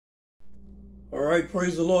All right,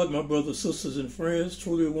 praise the Lord, my brothers, sisters, and friends.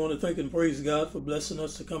 Truly, we want to thank and praise God for blessing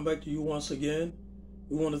us to come back to you once again.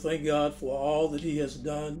 We want to thank God for all that He has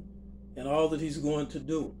done and all that He's going to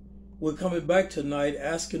do. We're coming back tonight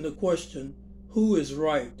asking the question, who is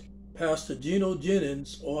right, Pastor Gino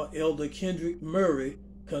Jennings or Elder Kendrick Murray,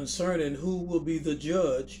 concerning who will be the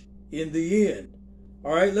judge in the end?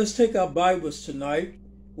 All right, let's take our Bibles tonight.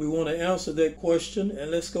 We want to answer that question, and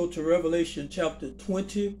let's go to Revelation chapter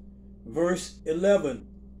 20, verse 11.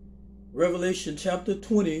 Revelation chapter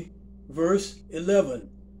 20, verse 11.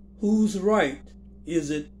 Who's right? Is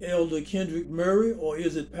it Elder Kendrick Murray or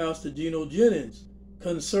is it Pastor Gino Jennings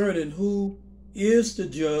concerning who is the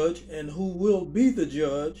judge and who will be the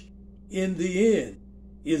judge in the end?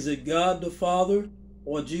 Is it God the Father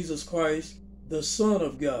or Jesus Christ, the Son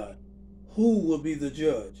of God? Who will be the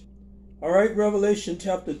judge? All right, Revelation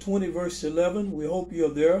chapter 20, verse 11. We hope you're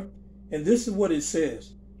there. And this is what it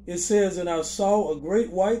says. It says, "And I saw a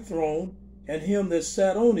great white throne, and him that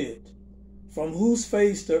sat on it, from whose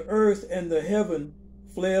face the earth and the heaven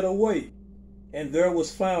fled away, and there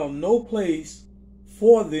was found no place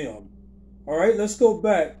for them." All right, let's go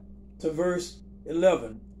back to verse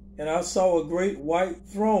 11. "And I saw a great white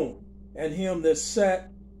throne, and him that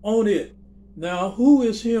sat on it." Now, who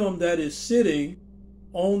is him that is sitting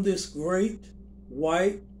on this great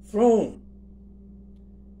white throne?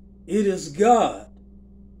 It is God.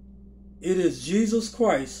 It is Jesus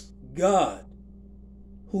Christ, God,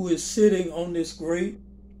 who is sitting on this great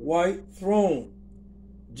white throne.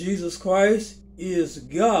 Jesus Christ is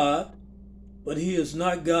God, but He is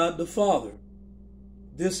not God the Father.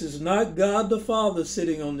 This is not God the Father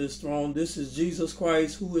sitting on this throne. This is Jesus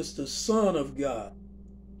Christ, who is the Son of God.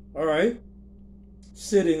 All right?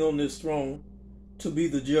 Sitting on this throne to be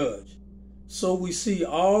the judge. So we see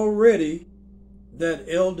already that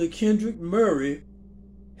Elder Kendrick Murray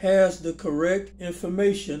has the correct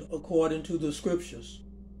information according to the scriptures.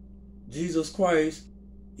 Jesus Christ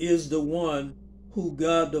is the one who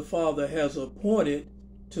God the Father has appointed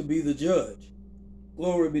to be the judge.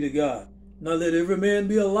 Glory be to God. Now let every man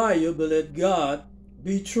be a liar, but let God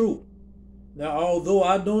be true. Now, although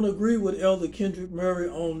I don't agree with Elder Kendrick Murray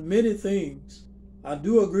on many things, I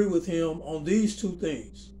do agree with him on these two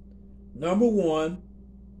things. Number one,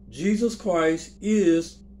 Jesus Christ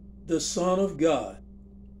is the Son of God.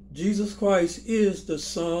 Jesus Christ is the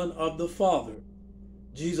Son of the Father.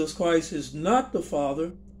 Jesus Christ is not the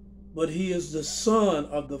Father, but He is the Son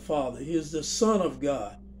of the Father. He is the Son of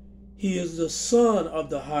God. He is the Son of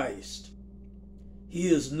the highest. He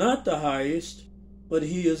is not the highest, but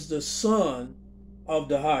He is the Son of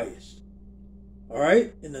the highest. All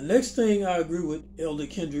right? And the next thing I agree with Elder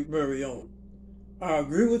Kendrick Murray on, I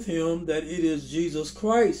agree with him that it is Jesus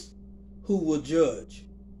Christ who will judge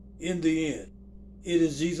in the end. It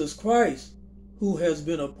is Jesus Christ who has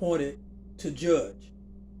been appointed to judge.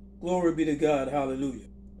 Glory be to God. Hallelujah.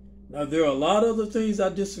 Now, there are a lot of other things I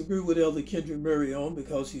disagree with Elder Kendrick Murray on,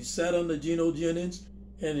 because he sat under Gino Jennings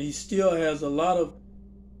and he still has a lot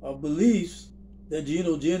of beliefs that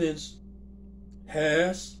Gino Jennings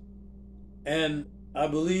has. And I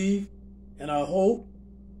believe and I hope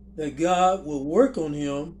that God will work on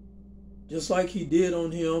him just like He did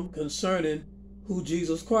on him concerning who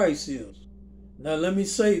Jesus Christ is. Now, let me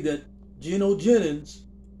say that Gino Jennings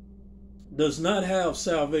does not have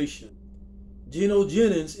salvation. Gino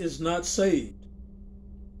Jennings is not saved.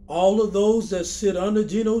 All of those that sit under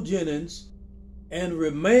Gino Jennings and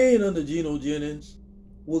remain under Gino Jennings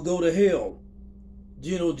will go to hell.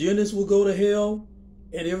 Gino Jennings will go to hell,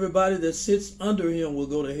 and everybody that sits under him will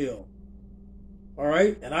go to hell. All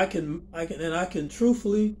right? And I can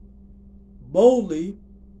truthfully, boldly,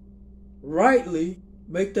 rightly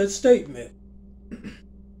make that statement.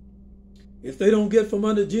 If they don't get from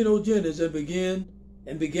under Gino Jennings and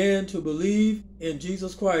began to believe in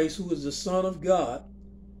Jesus Christ, who is the Son of God,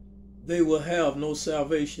 they will have no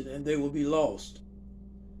salvation and they will be lost.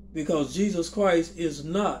 Because Jesus Christ is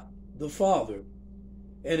not the Father.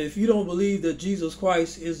 And if you don't believe that Jesus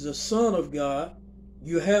Christ is the Son of God,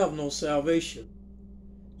 you have no salvation.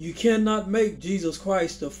 You cannot make Jesus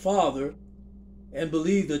Christ the Father and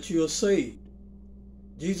believe that you are saved.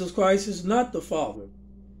 Jesus Christ is not the Father.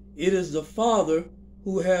 It is the Father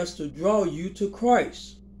who has to draw you to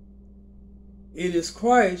Christ. It is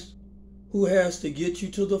Christ who has to get you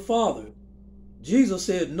to the Father. Jesus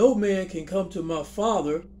said, "No man can come to my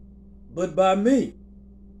Father but by me."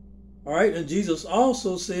 All right, and Jesus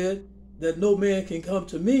also said that no man can come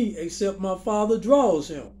to me except my Father draws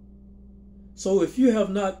him. So if you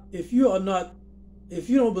don't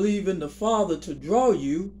believe in the Father to draw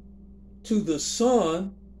you to the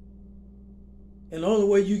Son, And the only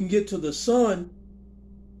way you can get to the Son,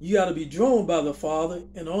 you got to be drawn by the Father.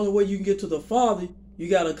 And the only way you can get to the Father, you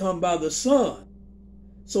got to come by the Son.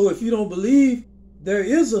 So if you don't believe there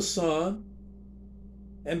is a Son,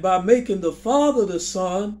 and by making the Father the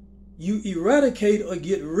Son, you eradicate or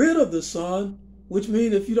get rid of the Son, which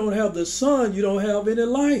means if you don't have the Son, you don't have any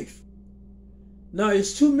life. Now,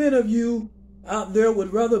 it's too many of you out there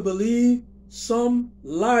would rather believe some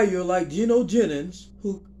liar like Gino Jennings,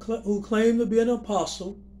 who claimed to be an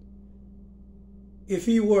apostle. If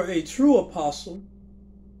he were a true apostle,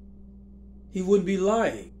 he wouldn't be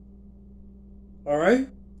lying. All right?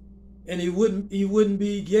 And he wouldn't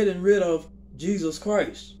be getting rid of Jesus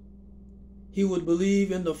Christ. He would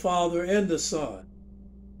believe in the Father and the Son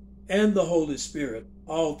and the Holy Spirit,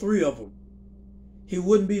 all three of them. He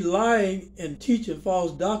wouldn't be lying and teaching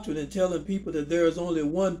false doctrine and telling people that there is only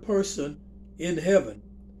one person in heaven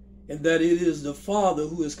and that it is the Father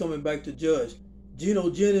who is coming back to judge. Gino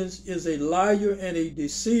Jennings is a liar and a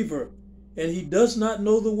deceiver, and he does not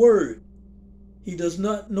know the word. He does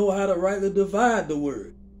not know how to rightly divide the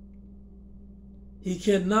word. He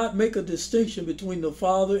cannot make a distinction between the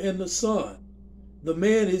Father and the Son. The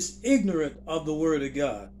man is ignorant of the word of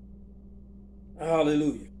God.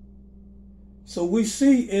 Hallelujah. So we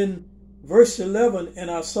see in verse 11,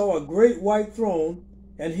 and I saw a great white throne,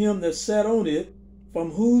 and him that sat on it,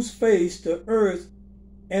 from whose face the earth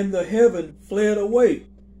and the heaven fled away.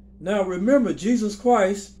 Now remember, Jesus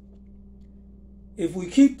Christ, if we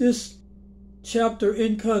keep this chapter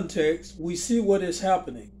in context, we see what is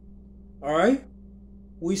happening. All right?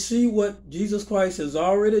 We see what Jesus Christ has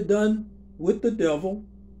already done with the devil,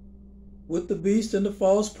 with the beast and the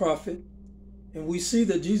false prophet. And we see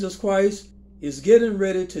that Jesus Christ is getting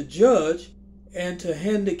ready to judge and to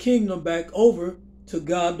hand the kingdom back over to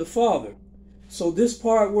God the Father. So this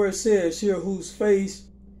part where it says here, whose face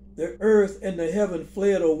the earth and the heaven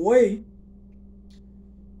fled away,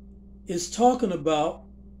 is talking about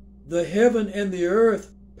the heaven and the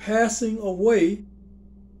earth passing away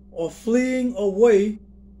or fleeing away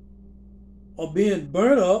or being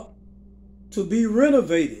burnt up to be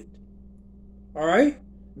renovated. All right?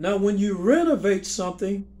 Now, when you renovate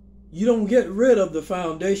something, you don't get rid of the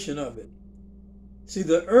foundation of it. See,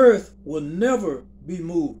 the earth will never be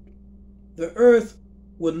moved. The earth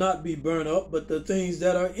will not be burned up, but the things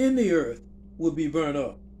that are in the earth will be burned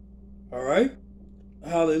up. All right?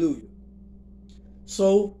 Hallelujah.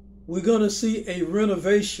 So we're going to see a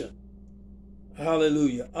renovation,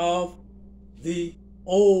 hallelujah, of the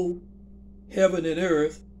old heaven and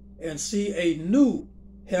earth and see a new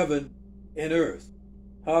heaven and earth.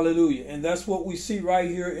 Hallelujah. And that's what we see right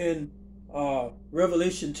here in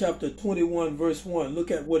Revelation chapter 21, verse 1.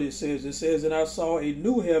 Look at what it says. It says, and I saw a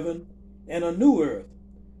new heaven and a new earth.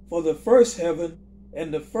 For the first heaven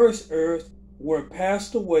and the first earth were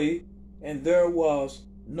passed away, and there was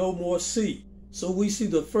no more sea. So we see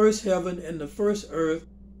the first heaven and the first earth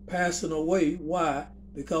passing away. Why?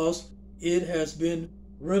 Because it has been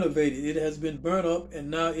renovated. It has been burnt up,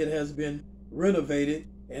 and now it has been renovated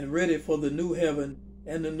and ready for the new heaven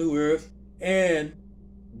and the new earth, and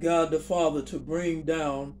God the Father to bring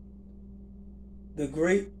down the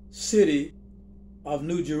great city of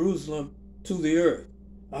New Jerusalem to the earth.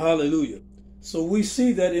 Hallelujah. So we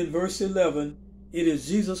see that in verse 11, it is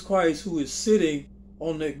Jesus Christ who is sitting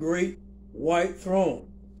on that great white throne.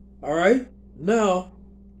 All right. Now,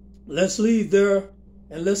 let's leave there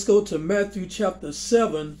and let's go to Matthew chapter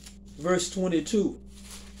 7, verse 22.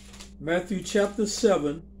 Matthew chapter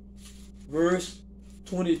 7, verse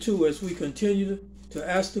 22, as we continue to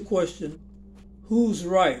ask the question, who's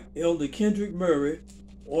right, Elder Kendrick Murray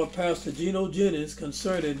or Pastor Gino Jennings,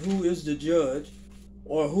 concerning who is the judge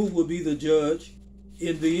or who will be the judge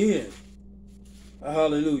in the end?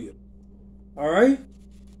 Hallelujah. All right.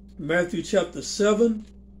 Matthew chapter 7,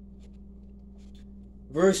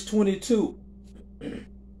 verse 22.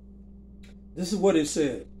 This is what it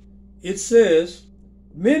said. It says,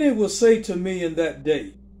 many will say to me in that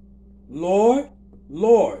day, Lord,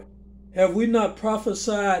 Lord, have we not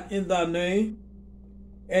prophesied in thy name?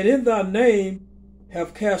 And in thy name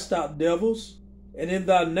have cast out devils, and in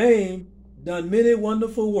thy name done many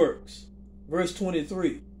wonderful works. Verse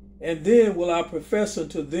 23. And then will I profess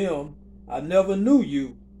unto them, I never knew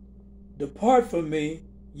you. Depart from me,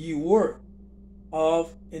 ye work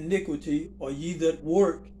of iniquity, or ye that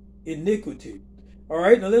work iniquity. All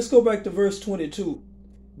right, now let's go back to verse 22.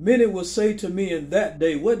 Many will say to me in that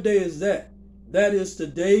day. What day is that? That is the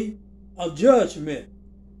day of judgment.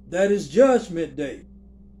 That is judgment day.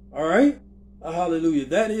 All right? Hallelujah.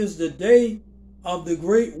 That is the day of the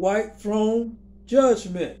great white throne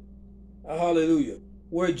judgment. Hallelujah.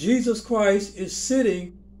 where Jesus Christ is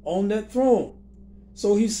sitting on that throne.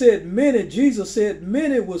 So he said, Jesus said,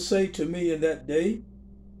 many will say to me in that day,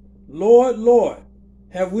 Lord, Lord,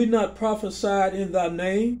 have we not prophesied in thy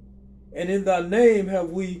name? And in thy name have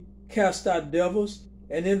we cast out devils,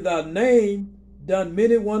 and in thy name done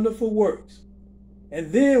many wonderful works.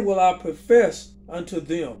 And then will I profess unto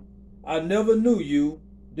them, I never knew you.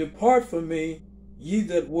 Depart from me, ye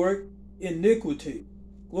that work iniquity.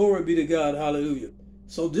 Glory be to God. Hallelujah.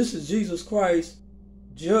 So this is Jesus Christ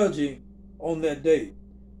judging on that day.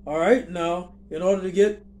 All right. Now, in order to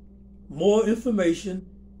get more information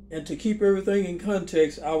and to keep everything in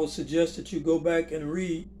context, I would suggest that you go back and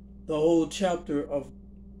read the whole chapter of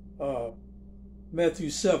Matthew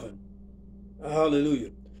 7.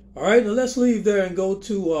 Hallelujah. All right. Now let's leave there and go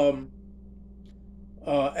to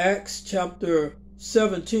Acts chapter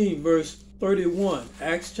 17, verse 31.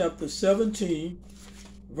 Acts chapter 17,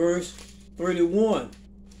 verse 31.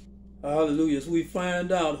 Hallelujah. As we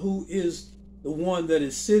find out who is the one that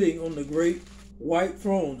is sitting on the great white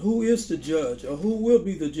throne. Who is the judge, or who will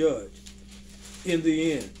be the judge in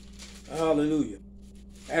the end. Hallelujah.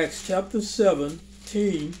 Acts chapter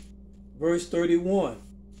 17, verse 31.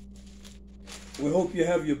 We hope you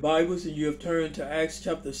have your Bibles and you have turned to Acts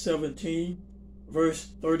chapter 17, verse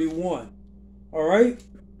 31. All right.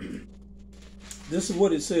 This is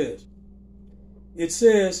what it says. It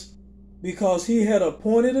says, because he had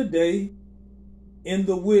appointed a day in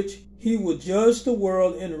the which he would judge the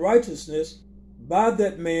world in righteousness by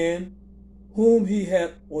that man whom he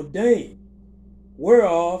had ordained,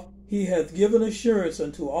 whereof he hath given assurance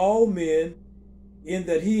unto all men, in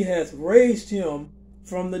that he hath raised him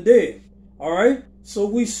from the dead. All right. So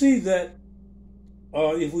we see that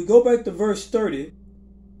if we go back to verse 30,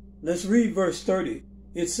 let's read verse 30.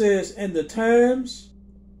 It says, and the times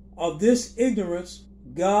of this ignorance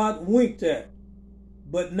God winked at,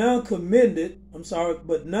 but now commanded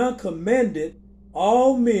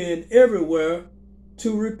all men everywhere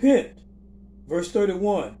to repent. Verse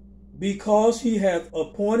 31, because he hath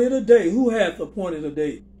appointed a day. Who hath appointed a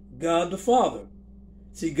day? God the Father.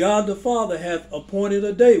 See, God the Father hath appointed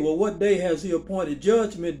a day. Well, what day has he appointed?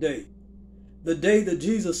 Judgment Day. The day that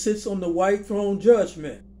Jesus sits on the white throne,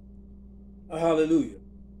 judgment. Hallelujah.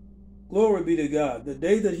 Glory be to God. The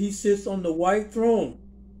day that he sits on the white throne.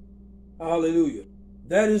 Hallelujah.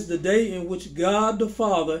 That is the day in which God the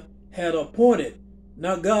Father had appointed.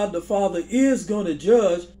 Now God the Father is going to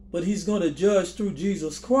judge, but he's going to judge through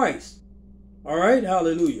Jesus Christ. All right.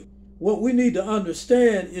 Hallelujah. What we need to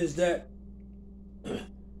understand is that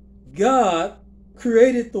God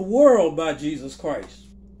created the world by Jesus Christ.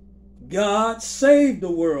 God saved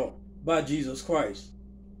the world by Jesus Christ.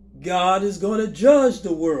 God is going to judge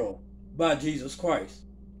the world by Jesus Christ.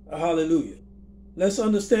 Hallelujah. Let's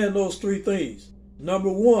understand those three things.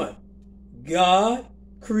 Number one, God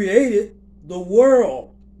created the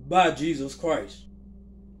world by Jesus Christ.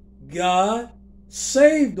 God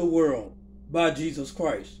saved the world by Jesus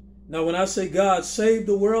Christ. Now, when I say God saved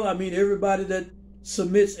the world, I mean everybody that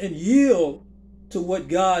submits and yields to what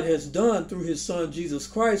God has done through his son Jesus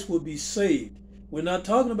Christ will be saved. We're not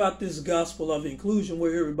talking about this gospel of inclusion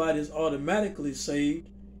where everybody is automatically saved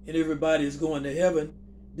and everybody is going to heaven,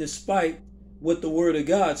 despite what the word of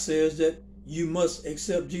God says, that you must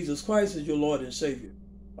accept Jesus Christ as your Lord and Savior.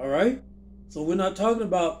 All right? So we're not talking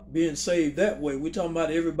about being saved that way. We're talking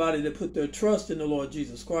about everybody that put their trust in the Lord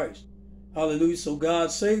Jesus Christ. Hallelujah. So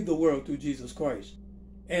God saved the world through Jesus Christ.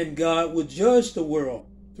 And God would judge the world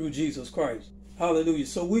through Jesus Christ. Hallelujah.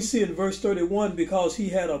 So we see in verse 31, because he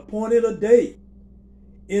had appointed a day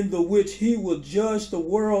in the which he would judge the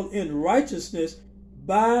world in righteousness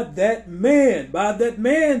by that man,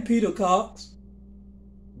 Peter Cox,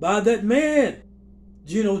 by that man,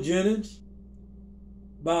 Gino, Jennings,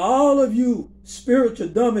 by all of you spiritual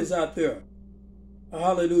dummies out there,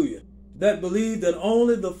 hallelujah, that believe that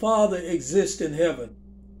only the Father exists in heaven,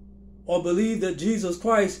 or believe that Jesus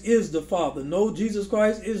Christ is the Father. No, Jesus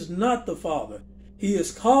Christ is not the Father. He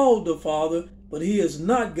is called the Father, but he is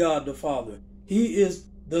not God the Father. He is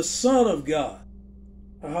the Son of God.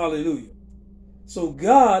 Hallelujah. So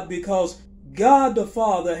God, because God the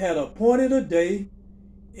Father had appointed a day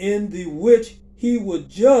in the which he would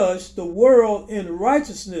judge the world in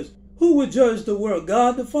righteousness. Who would judge the world?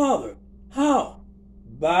 God the Father. How?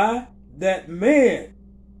 By that man.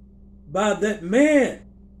 By that man.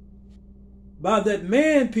 By that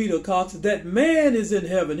man, Peter Cox. That man is in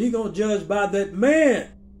heaven. He's going to judge by that man.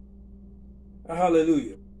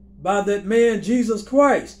 Hallelujah. By that man, Jesus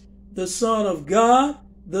Christ, the Son of God,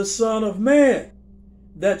 the Son of Man.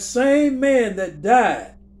 That same man that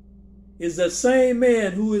died is that same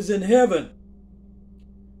man who is in heaven.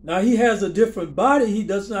 Now he has a different body. He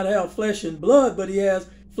does not have flesh and blood, but he has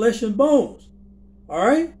flesh and bones. All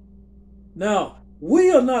right? Now,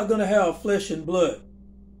 we are not going to have flesh and blood.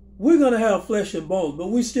 We're going to have flesh and bones, but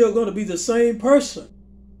we're still going to be the same person.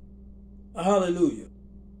 Hallelujah.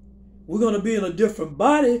 We're going to be in a different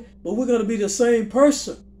body, but we're going to be the same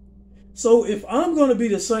person. So if I'm going to be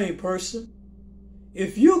the same person,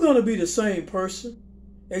 if you're going to be the same person,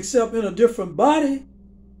 except in a different body,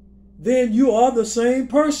 then you are the same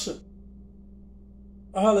person.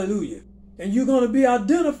 Hallelujah. And you're going to be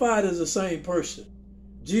identified as the same person.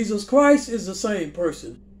 Jesus Christ is the same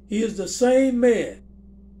person. He is the same man.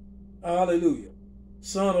 Hallelujah.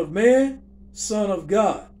 Son of man, Son of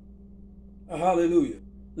God. Hallelujah.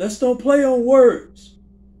 Let's don't play on words,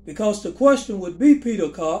 because the question would be, Peter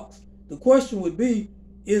Cox, the question would be,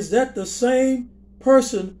 is that the same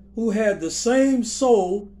person who had the same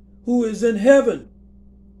soul who is in heaven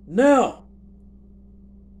now?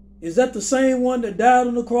 Is that the same one that died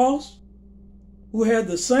on the cross? Who had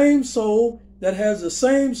the same soul that has the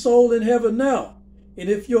same soul in heaven now? And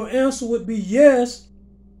if your answer would be yes,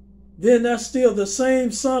 then that's still the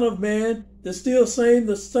same Son of Man, that's still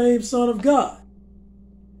the same Son of God.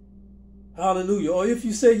 Hallelujah. Or if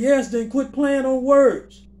you say yes, then quit playing on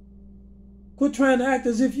words. Quit trying to act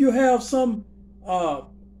as if you have some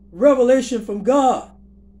revelation from God.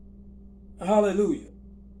 Hallelujah.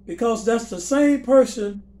 Because that's the same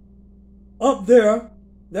person up there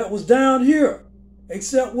that was down here,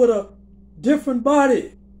 except with a different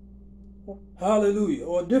body. Hallelujah.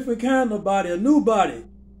 Or a different kind of body, a new body.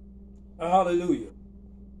 Hallelujah.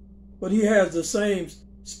 But he has the same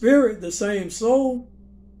spirit, the same soul.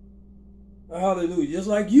 Hallelujah. Just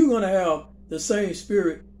like you're going to have the same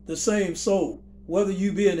spirit, the same soul, whether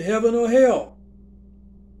you be in heaven or hell.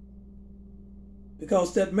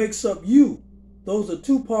 Because that makes up you. Those are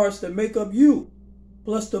two parts that make up you.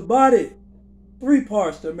 Plus the body, three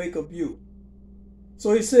parts that make up you.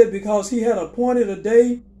 So he said, because he had appointed a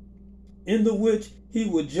day in the which he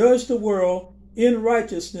would judge the world in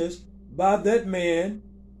righteousness by that man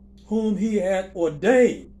whom he had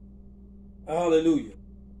ordained. Hallelujah.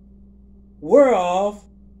 Whereof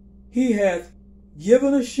he hath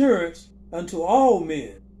given assurance unto all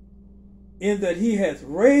men, in that he hath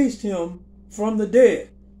raised him from the dead.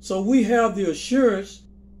 So we have the assurance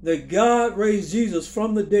that God raised Jesus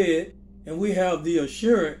from the dead, and we have the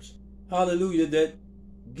assurance, hallelujah, that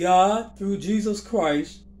God, through Jesus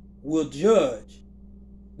Christ, will judge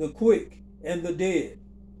the quick and the dead.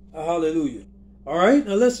 Hallelujah. All right,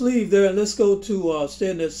 now let's leave there and let's go to stay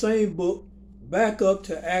in that same book, back up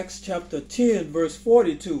to Acts chapter 10, verse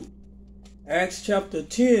 42. Acts chapter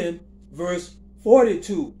 10, verse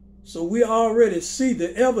 42. So we already see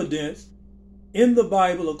the evidence in the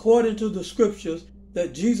Bible, according to the scriptures,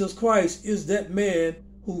 that Jesus Christ is that man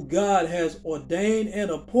who God has ordained and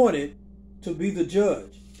appointed to be the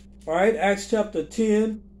judge. All right, Acts chapter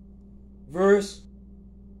 10, verse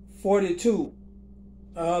 42.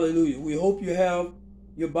 Hallelujah. We hope you have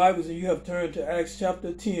your Bibles and you have turned to Acts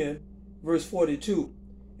chapter 10, verse 42.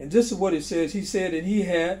 And this is what it says. He said,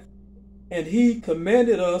 and he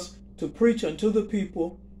commanded us to preach unto the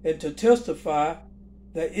people and to testify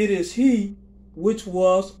that it is he which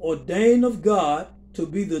was ordained of God to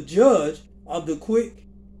be the judge of the quick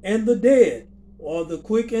and the dead, or the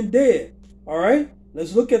quick and dead. All right,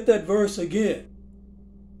 let's look at that verse again.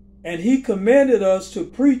 And he commanded us to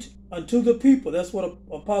preach unto the people. That's what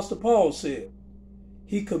Apostle Paul said.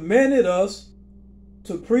 He commanded us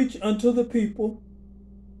to preach unto the people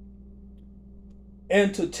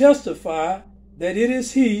and to testify that it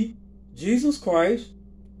is he, Jesus Christ,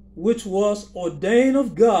 which was ordained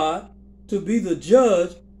of God to be the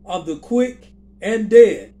judge of the quick and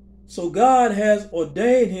dead. So God has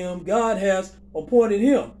ordained him. God has appointed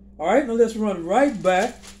him. All right, now let's run right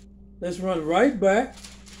back. Let's run right back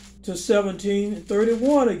to 17 and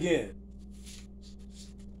 31 again.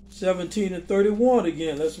 17 and 31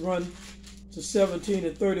 again. Let's run to 17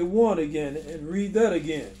 and 31 again and read that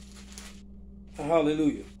again.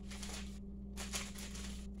 Hallelujah.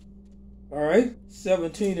 All right,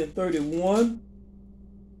 17 and 31.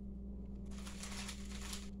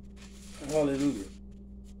 Hallelujah.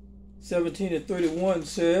 17 and 31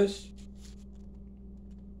 says,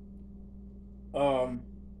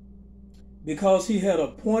 because he had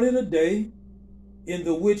appointed a day in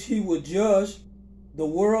the which he would judge the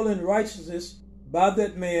world in righteousness by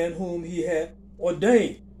that man whom he had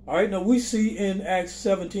ordained. All right, now we see in Acts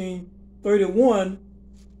 17:31,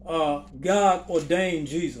 God ordained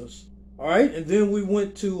Jesus. All right, and then we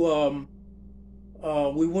went to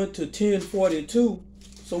 10:42.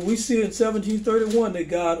 So we see in 17:31 that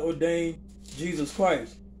God ordained Jesus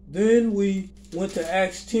Christ. Then we went to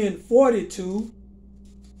Acts 10:42.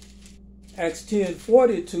 Acts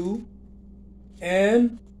 10:42.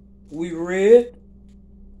 And we read,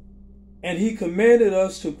 and he commanded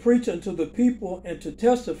us to preach unto the people and to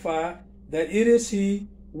testify that it is he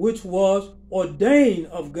which was ordained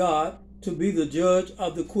of God to be the judge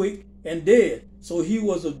of the quick and dead. So he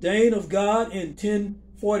was ordained of God in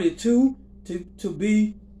 10:42 to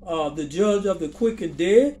be the judge of the quick and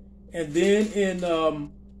dead. And then in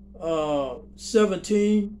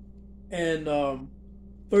 17 and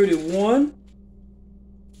 31,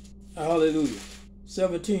 hallelujah,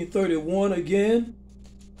 17:31 again,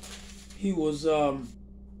 he was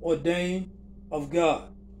ordained of God.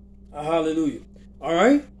 Hallelujah. All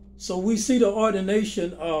right. So we see the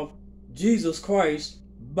ordination of Jesus Christ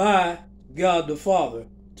by God the Father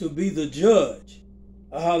to be the judge.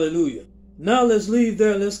 Hallelujah. Now let's leave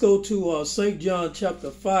there. Let's go to St. John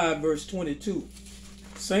chapter 5, verse 22.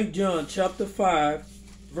 St. John chapter 5,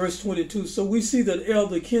 verse 22. So we see that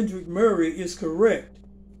Elder Kendrick Murray is correct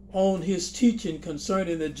on his teaching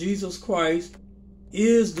concerning that Jesus Christ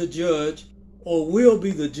is the judge or will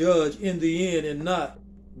be the judge in the end and not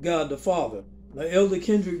God the Father. Now, Elder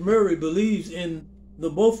Kendrick Murray believes in the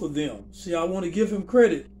both of them. See, I want to give him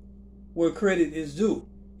credit where credit is due.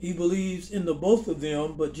 He believes in the both of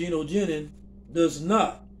them, but Gino Jennings does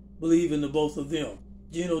not believe in the both of them.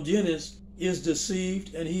 Gino Jennings is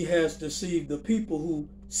deceived, and he has deceived the people who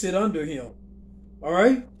sit under him. All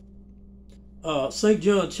right? St.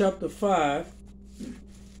 John chapter 5,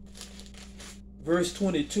 verse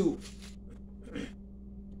 22.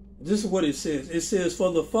 This is what it says. It says,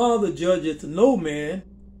 "For the Father judgeth no man,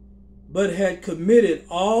 but had committed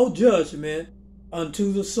all judgment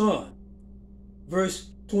unto the Son." Verse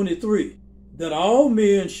 23, "That all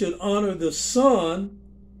men should honor the Son,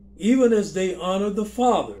 even as they honor the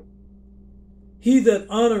Father. He that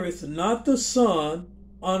honoreth not the Son,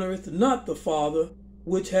 honoreth not the Father,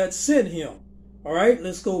 which had sent him." All right,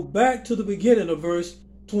 let's go back to the beginning of verse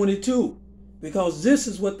 22, because this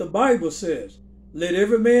is what the Bible says. "Let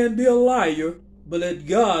every man be a liar, but let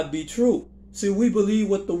God be true." See, we believe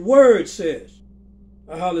what the Word says.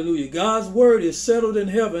 Hallelujah. God's Word is settled in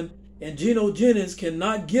heaven, and Gino Jennings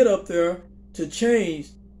cannot get up there to change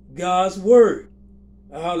God's Word.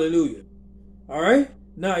 Hallelujah. All right.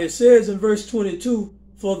 Now it says in verse 22,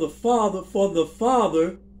 for the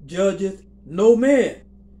Father judgeth no man."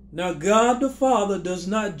 Now God the Father does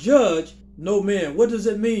not judge no man. What does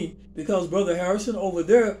it mean? Because Brother Harrison, over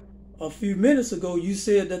there a few minutes ago, you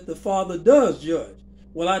said that the Father does judge.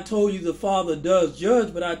 Well, I told you the Father does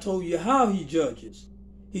judge, but I told you how he judges.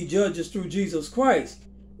 He judges through Jesus Christ.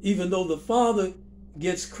 Even though the Father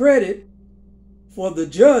gets credit for the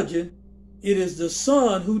judging, it is the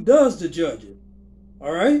Son who does the judging.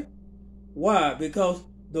 All right? Why? Because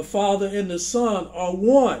the Father and the Son are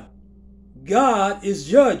one. God is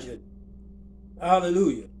judging.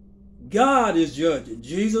 Hallelujah. God is judging.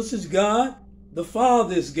 Jesus is God. The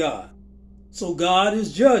Father is God. So God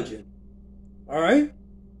is judging. All right?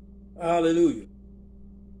 Hallelujah.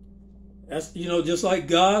 That's, just like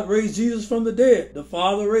God raised Jesus from the dead. The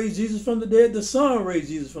Father raised Jesus from the dead. The Son raised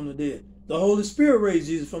Jesus from the dead. The Holy Spirit raised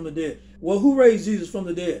Jesus from the dead. Well, who raised Jesus from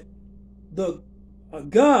the dead?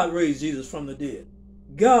 God raised Jesus from the dead.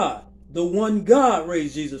 God, the one God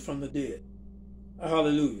raised Jesus from the dead.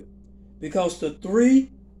 Hallelujah. Because the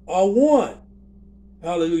three are one.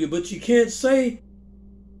 Hallelujah. But you can't say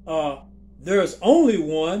there's only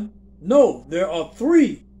one. No, there are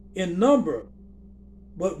three in number,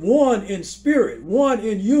 but one in spirit, one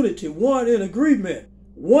in unity, one in agreement,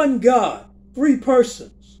 one God, three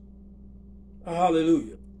persons.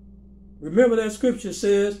 Hallelujah. Remember that scripture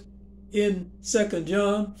says in 1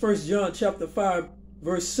 John chapter 5,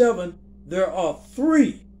 verse 7, there are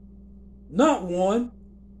three, not one,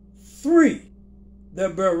 three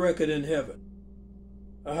that bear record in heaven.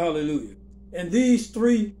 Hallelujah. And these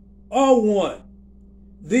three are one.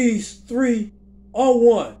 These three are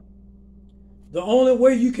one. The only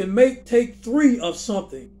way you can take three of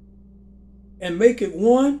something and make it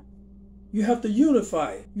one, you have to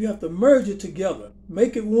unify it. You have to merge it together.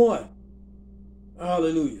 Make it one.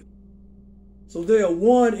 Hallelujah. So they are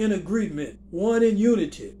one in agreement, one in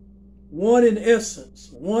unity, one in essence,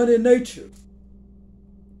 one in nature.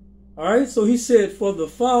 All right, so he said, "For the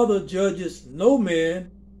Father judges no man,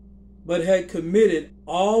 but had committed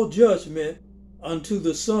all judgment unto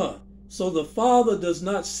the Son." So the Father does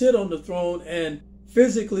not sit on the throne and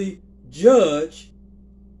physically judge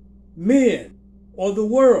men or the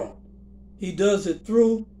world. He does it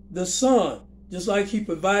through the Son. Just like he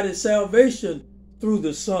provided salvation through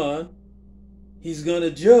the Son, he's going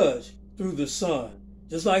to judge through the Son.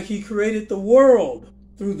 Just like he created the world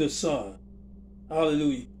through the Son.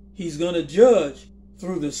 Hallelujah. He's going to judge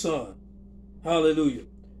through the Son. Hallelujah.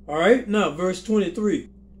 All right. Now, verse 23.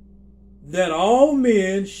 That all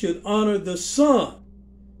men should honor the Son.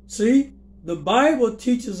 See, the Bible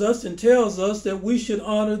teaches us and tells us that we should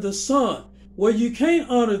honor the Son. Well, you can't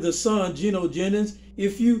honor the Son, Gino, Jennings,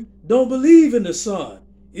 if you don't believe in the Son.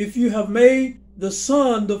 If you have made the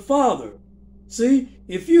Son the Father. See,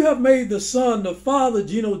 if you have made the Son the Father,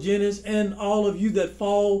 Gino, Jennings, and all of you that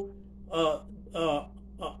fall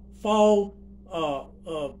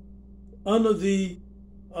under the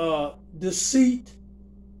deceit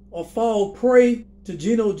or fall prey to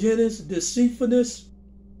Gino, Jennings, deceitfulness,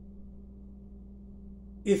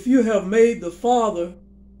 if you have made the Father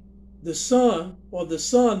the Son, or the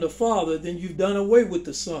Son the Father, then you've done away with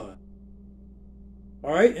the Son.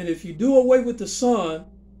 All right? And if you do away with the Son,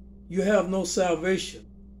 you have no salvation.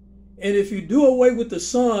 And if you do away with the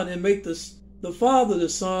Son and make the Father the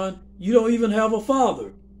Son, you don't even have a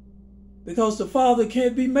Father. Because the Father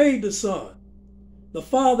can't be made the Son. The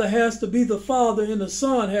Father has to be the Father and the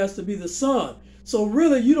Son has to be the Son. So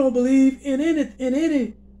really, you don't believe in any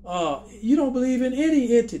entity.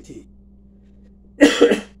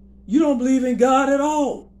 You don't believe in God at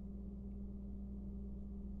all.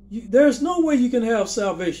 There's no way you can have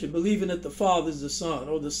salvation believing that the Father is the Son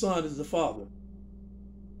or the Son is the Father.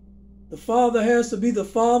 The Father has to be the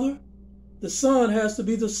Father. The Son has to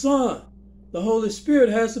be the Son. The Holy Spirit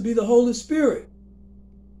has to be the Holy Spirit.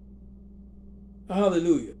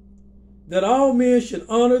 Hallelujah. That all men should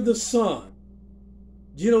honor the Son.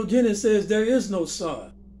 Gino Jennings says there is no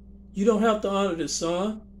Son. You don't have to honor the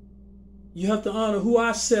Son. You have to honor who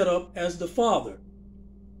I set up as the Father.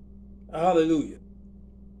 Hallelujah.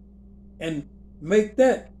 And make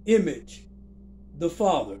that image the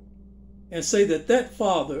Father. And say that that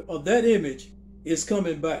Father or that image is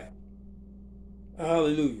coming back.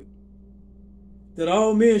 Hallelujah. That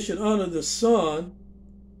all men should honor the Son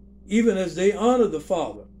even as they honor the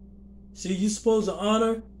Father. See, you're supposed to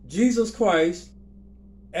honor Jesus Christ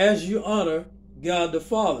as you honor God the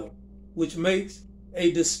Father, which makes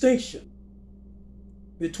a distinction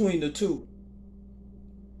between the two.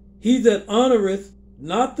 He that honoreth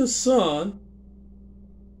not the Son,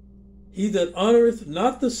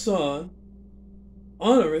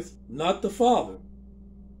 honoreth not the Father,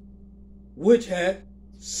 which hath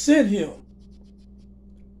sent him.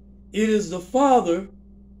 It is the Father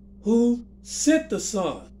who sent the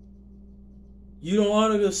Son. You don't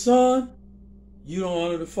honor the Son, you don't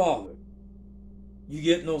honor the Father. You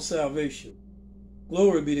get no salvation.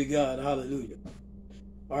 Glory be to God. Hallelujah.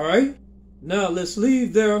 All right. Now let's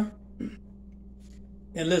leave there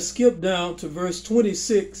and let's skip down to verse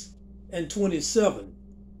 26 and 27.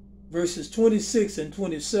 Verses 26 and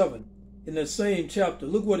 27 in the same chapter.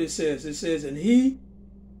 Look what it says. It says,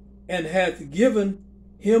 and hath given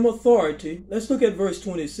him authority. Let's look at verse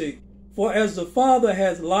 26. For as the Father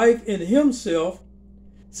hath life in himself.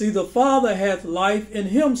 See, the Father hath life in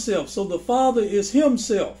himself. So the Father is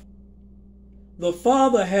himself. The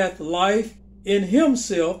Father hath life in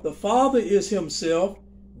himself. The Father is himself.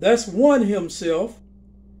 That's one himself.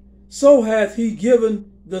 So hath he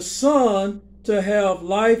given the Son to have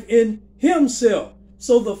life in himself.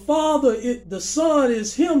 So the Son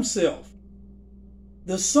is himself.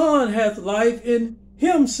 The Son hath life in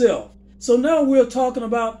himself. So now we're talking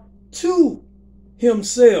about two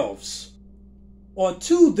himselves or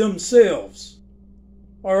two themselves.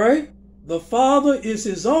 All right? The Father is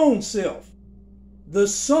his own self. The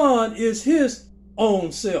Son is his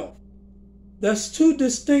own self. That's two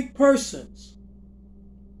distinct persons.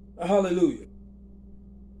 Hallelujah.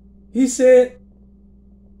 He said,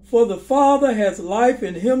 for the Father hath life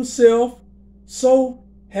in himself, so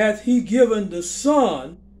hath he given the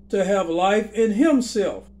Son to have life in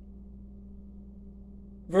himself.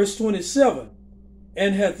 Verse 27,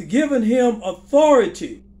 and hath given him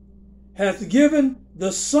authority, hath given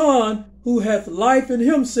the Son who hath life in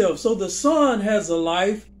himself. So the Son has a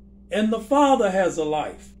life and the Father has a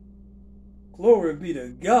life. Glory be to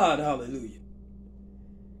God. Hallelujah.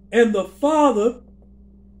 And the Father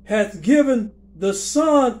hath given the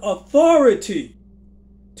Son authority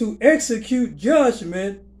to execute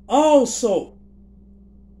judgment also,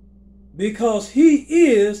 because he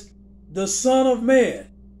is the Son of Man.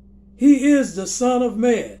 He is the Son of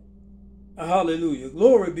Man. Hallelujah.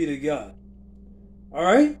 Glory be to God. All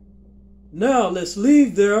right. Now let's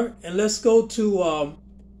leave there and let's go to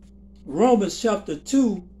Romans chapter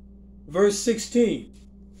 2, verse 16.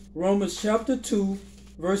 Romans chapter 2,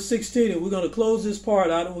 verse 16. And we're going to close this part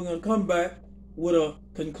out and we're going to come back with a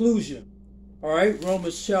conclusion. All right.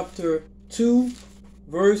 Romans chapter 2,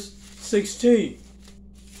 verse 16.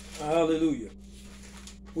 Hallelujah.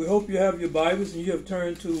 We hope you have your Bibles and you have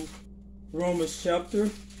turned to Romans chapter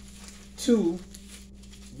 2,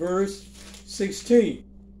 verse 16.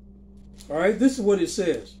 All right, this is what it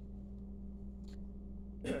says.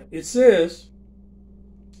 It says,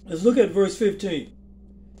 let's look at verse 15.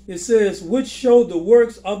 It says, which show the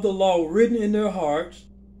works of the law written in their hearts,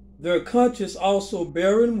 their conscience also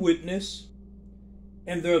bearing witness,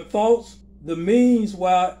 and their thoughts the means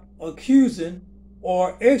while accusing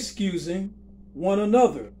or excusing one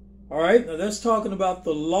another. All right, now that's talking about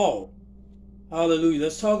the law. Hallelujah.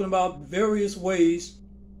 That's talking about various ways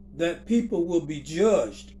that people will be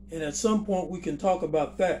judged. And at some point we can talk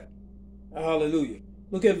about that. Hallelujah.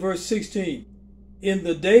 Look at verse 16. In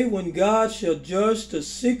the day when God shall judge the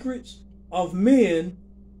secrets of men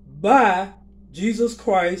by Jesus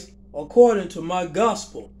Christ according to my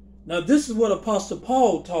gospel. Now this is what Apostle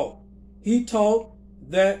Paul taught. He taught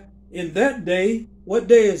that in that day, what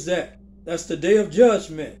day is that? That's the day of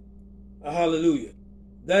judgment. Hallelujah.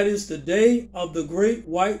 That is the day of the great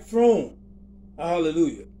white throne.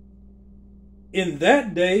 Hallelujah. In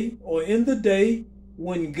that day, or in the day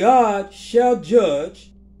when God shall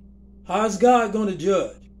judge, how is God going to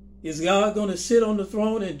judge? Is God going to sit on the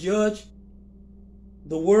throne and judge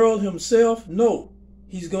the world himself? No.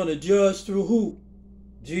 He's going to judge through who?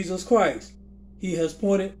 Jesus Christ. He has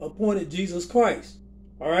appointed Jesus Christ.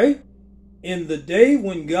 All right? In the day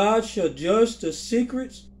when God shall judge the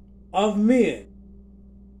secrets of men.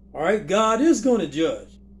 All right? God is going to judge.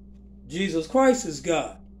 Jesus Christ is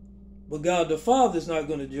God. But God the Father is not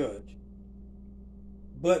going to judge.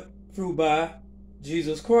 But by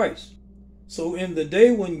Jesus Christ. So in the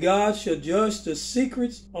day when God shall judge the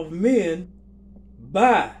secrets of men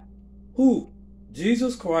by who?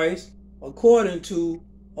 Jesus Christ, according to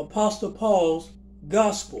Apostle Paul's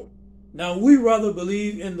gospel. Now we rather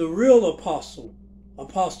believe in the real apostle,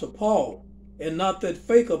 Apostle Paul, and not that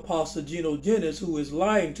fake apostle Gino, Jennings, who is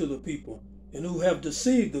lying to the people and who have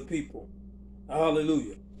deceived the people.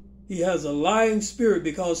 Hallelujah. He has a lying spirit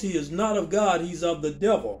because he is not of God, he's of the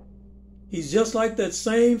devil. He's just like that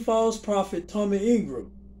same false prophet, Tommy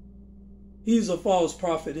Ingram. He's a false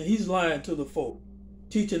prophet and he's lying to the folk,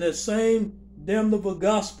 teaching that same damnable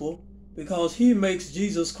gospel because he makes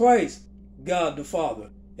Jesus Christ God the Father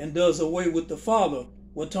and does away with the Father.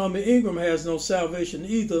 Well, Tommy Ingram has no salvation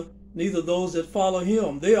either, neither those that follow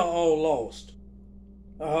him. They are all lost.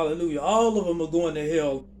 Hallelujah. All of them are going to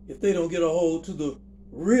hell if they don't get a hold to the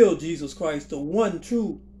real Jesus Christ, the one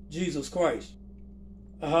true Jesus Christ.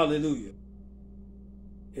 Hallelujah.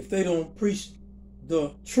 If they don't preach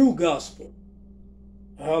the true gospel.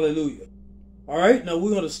 Hallelujah. All right, now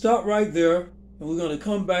we're going to stop right there and we're going to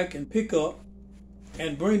come back and pick up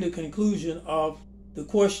and bring the conclusion of the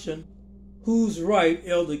question, who's right,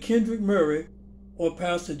 Elder Kendrick Murray or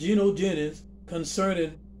Pastor Gino Jennings,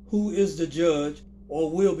 concerning who is the judge or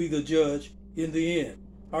will be the judge in the end.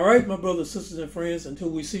 All right, my brothers, sisters, and friends, until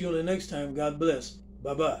we see you on the next time, God bless.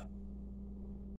 Bye-bye.